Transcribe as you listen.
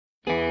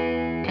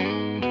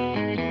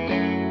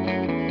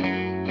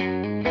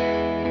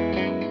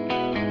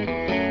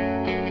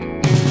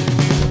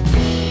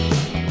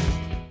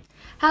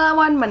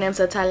everyone, my name is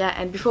Natalia,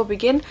 and before we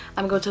begin,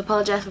 I'm going to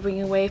apologize for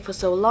being away for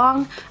so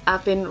long.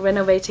 I've been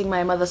renovating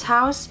my mother's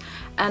house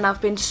and I've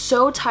been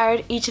so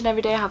tired each and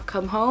every day I have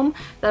come home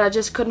that I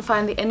just couldn't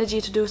find the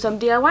energy to do some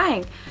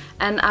DIYing.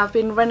 And I've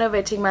been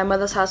renovating my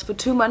mother's house for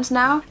 2 months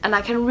now, and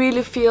I can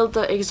really feel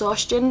the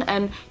exhaustion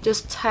and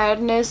just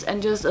tiredness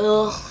and just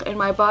ugh in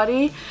my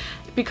body,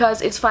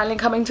 because it's finally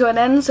coming to an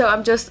end, so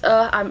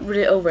I'm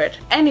really over it.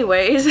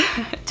 Anyways,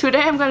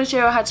 today I'm going to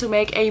show you how to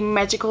make a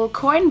magical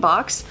coin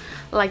box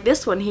like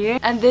this one here.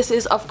 And this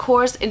is of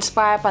course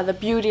inspired by the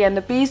Beauty and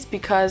the Beast,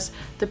 because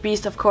the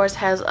Beast of course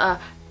has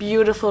a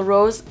beautiful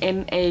rose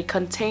in a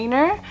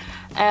container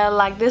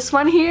like this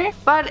one here.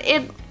 But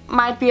it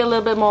might be a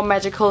little bit more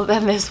magical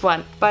than this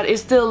one, but it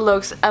still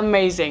looks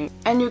amazing.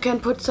 And you can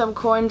put some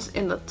coins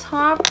in the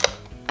top,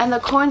 and the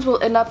coins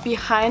will end up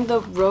behind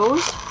the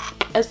rose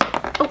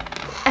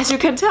as you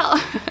can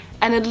tell.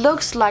 And it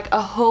looks like a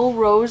whole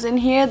rose in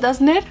here,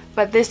 doesn't it?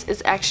 But this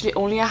is actually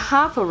only a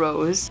half a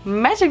rose.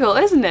 Magical,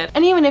 isn't it?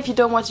 And even if you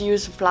don't want to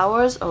use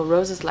flowers or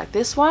roses like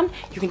this one,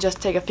 you can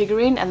just take a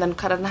figurine and then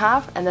cut it in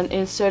half and then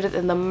insert it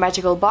in the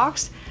magical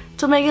box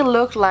to make it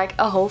look like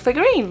a whole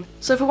figurine.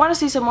 So if you want to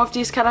see some more of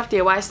these kind of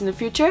DIYs in the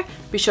future,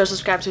 be sure to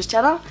subscribe to this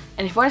channel.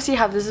 And if you want to see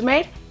how this is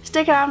made,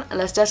 stick around and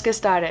let's just get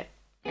started.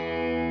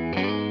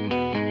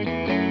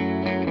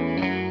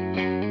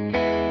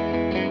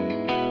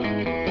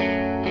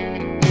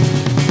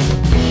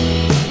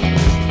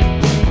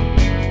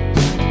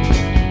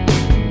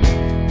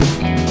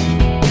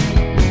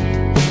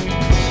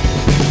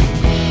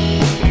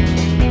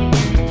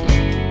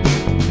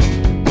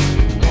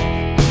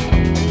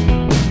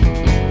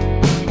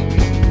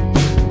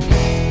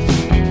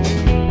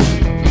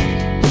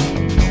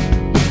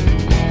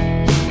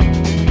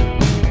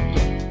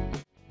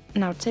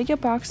 Now take your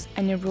box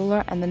and your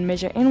ruler and then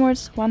measure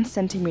inwards 1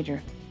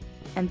 centimeter.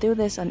 And do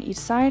this on each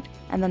side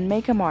and then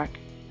make a mark.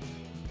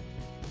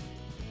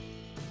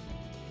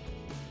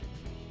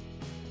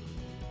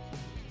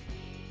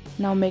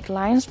 Now make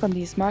lines from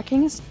these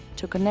markings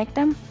to connect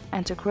them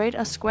and to create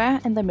a square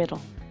in the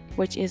middle,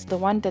 which is the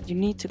one that you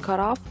need to cut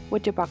off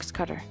with your box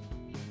cutter.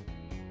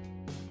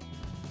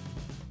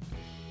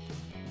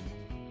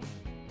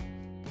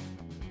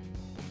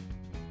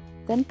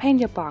 Then paint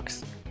your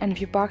box, and if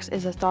your box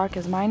is as dark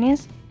as mine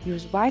is,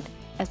 use white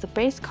as the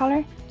base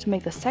color to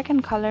make the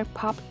second color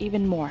pop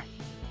even more.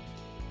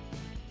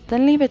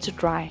 Then leave it to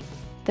dry.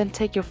 Then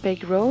take your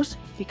fake rose,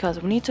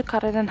 because we need to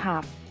cut it in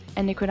half,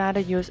 and you can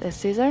either use a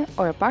scissor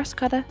or a box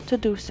cutter to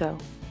do so.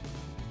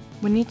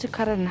 We need to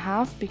cut it in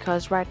half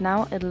because right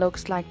now it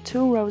looks like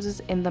 2 roses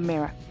in the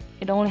mirror.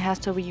 It only has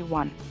to be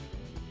 1.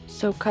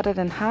 So cut it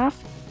in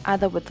half,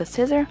 either with the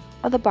scissor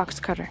or the box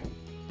cutter.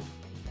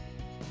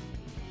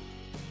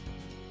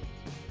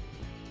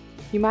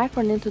 You might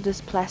run into this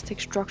plastic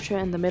structure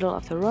in the middle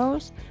of the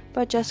rose,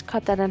 but just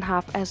cut that in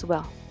half as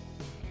well.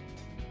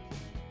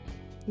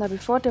 Now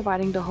before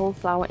dividing the whole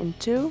flower in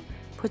 2,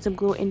 put some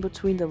glue in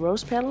between the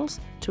rose petals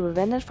to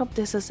prevent it from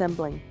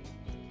disassembling.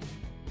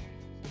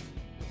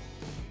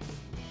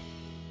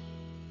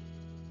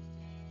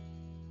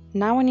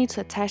 Now we need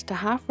to attach the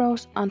half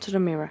rose onto the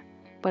mirror,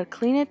 but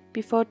clean it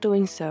before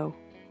doing so.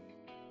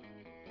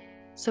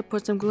 So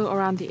put some glue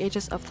around the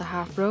edges of the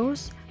half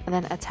rose and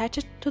then attach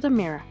it to the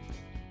mirror.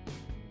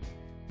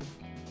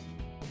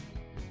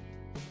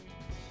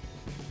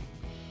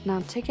 Now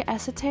take your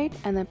acetate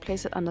and then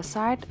place it on the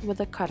side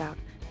with a cutout,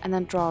 and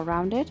then draw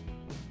around it,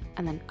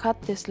 and then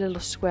cut this little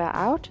square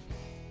out,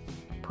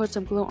 put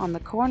some glue on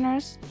the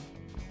corners,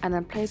 and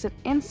then place it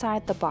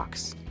inside the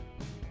box.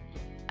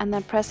 And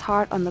then press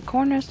hard on the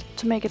corners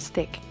to make it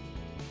stick.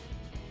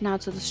 Now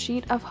to the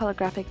sheet of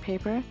holographic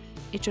paper,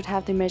 it should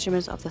have the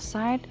measurements of the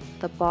side,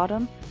 the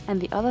bottom, and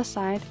the other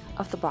side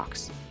of the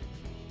box.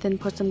 Then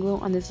put some glue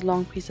on this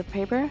long piece of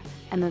paper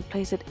and then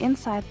place it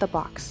inside the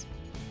box.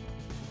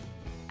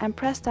 And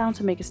press down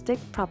to make it stick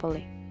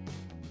properly.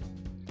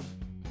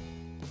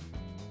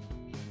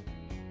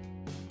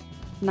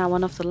 Now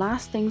one of the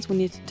last things we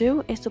need to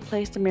do is to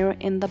place the mirror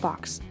in the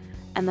box,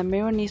 and the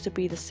mirror needs to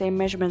be the same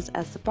measurements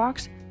as the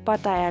box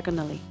but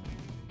diagonally.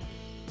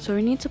 So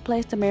we need to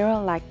place the mirror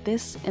like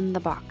this in the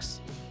box.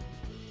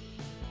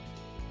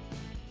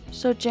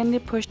 So gently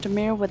push the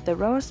mirror with the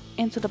rose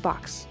into the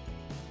box.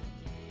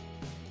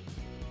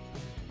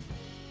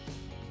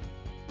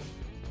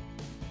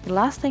 The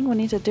last thing we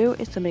need to do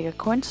is to make a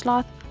coin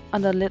slot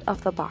on the lid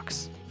of the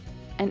box.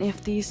 And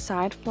if these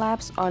side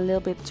flaps are a little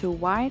bit too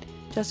wide,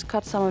 just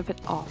cut some of it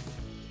off.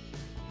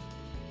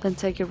 Then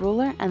take your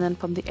ruler and then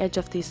from the edge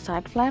of these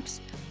side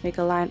flaps, make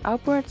a line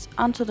upwards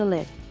onto the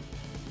lid.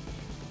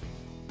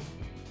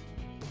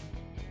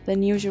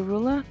 Then use your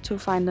ruler to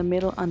find the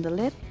middle on the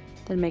lid,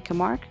 then make a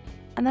mark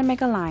and then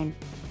make a line.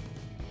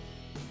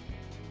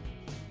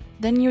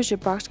 Then use your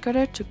box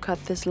cutter to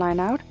cut this line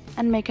out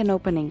and make an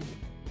opening.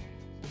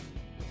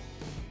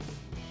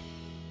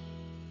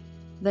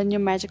 Then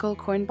your magical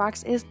coin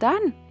box is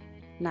done!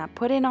 Now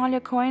put in all your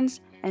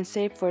coins and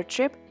save for a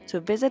trip to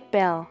visit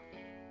Belle.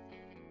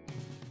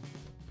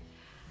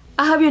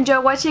 I hope you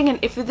enjoyed watching, and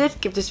if you did,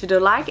 give this video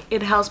a like,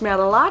 it helps me out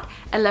a lot.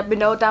 And let me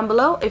know down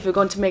below if you're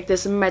going to make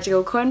this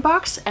magical coin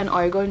box and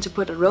are you going to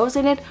put a rose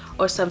in it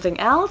or something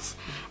else.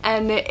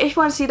 And if you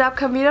want to see the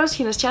upcoming videos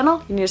here on this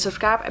channel, you need to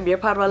subscribe and be a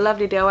part of our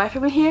lovely DIY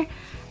family here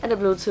at the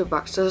blue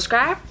box. So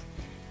subscribe,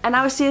 and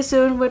I will see you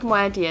soon with more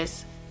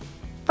ideas.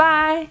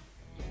 Bye!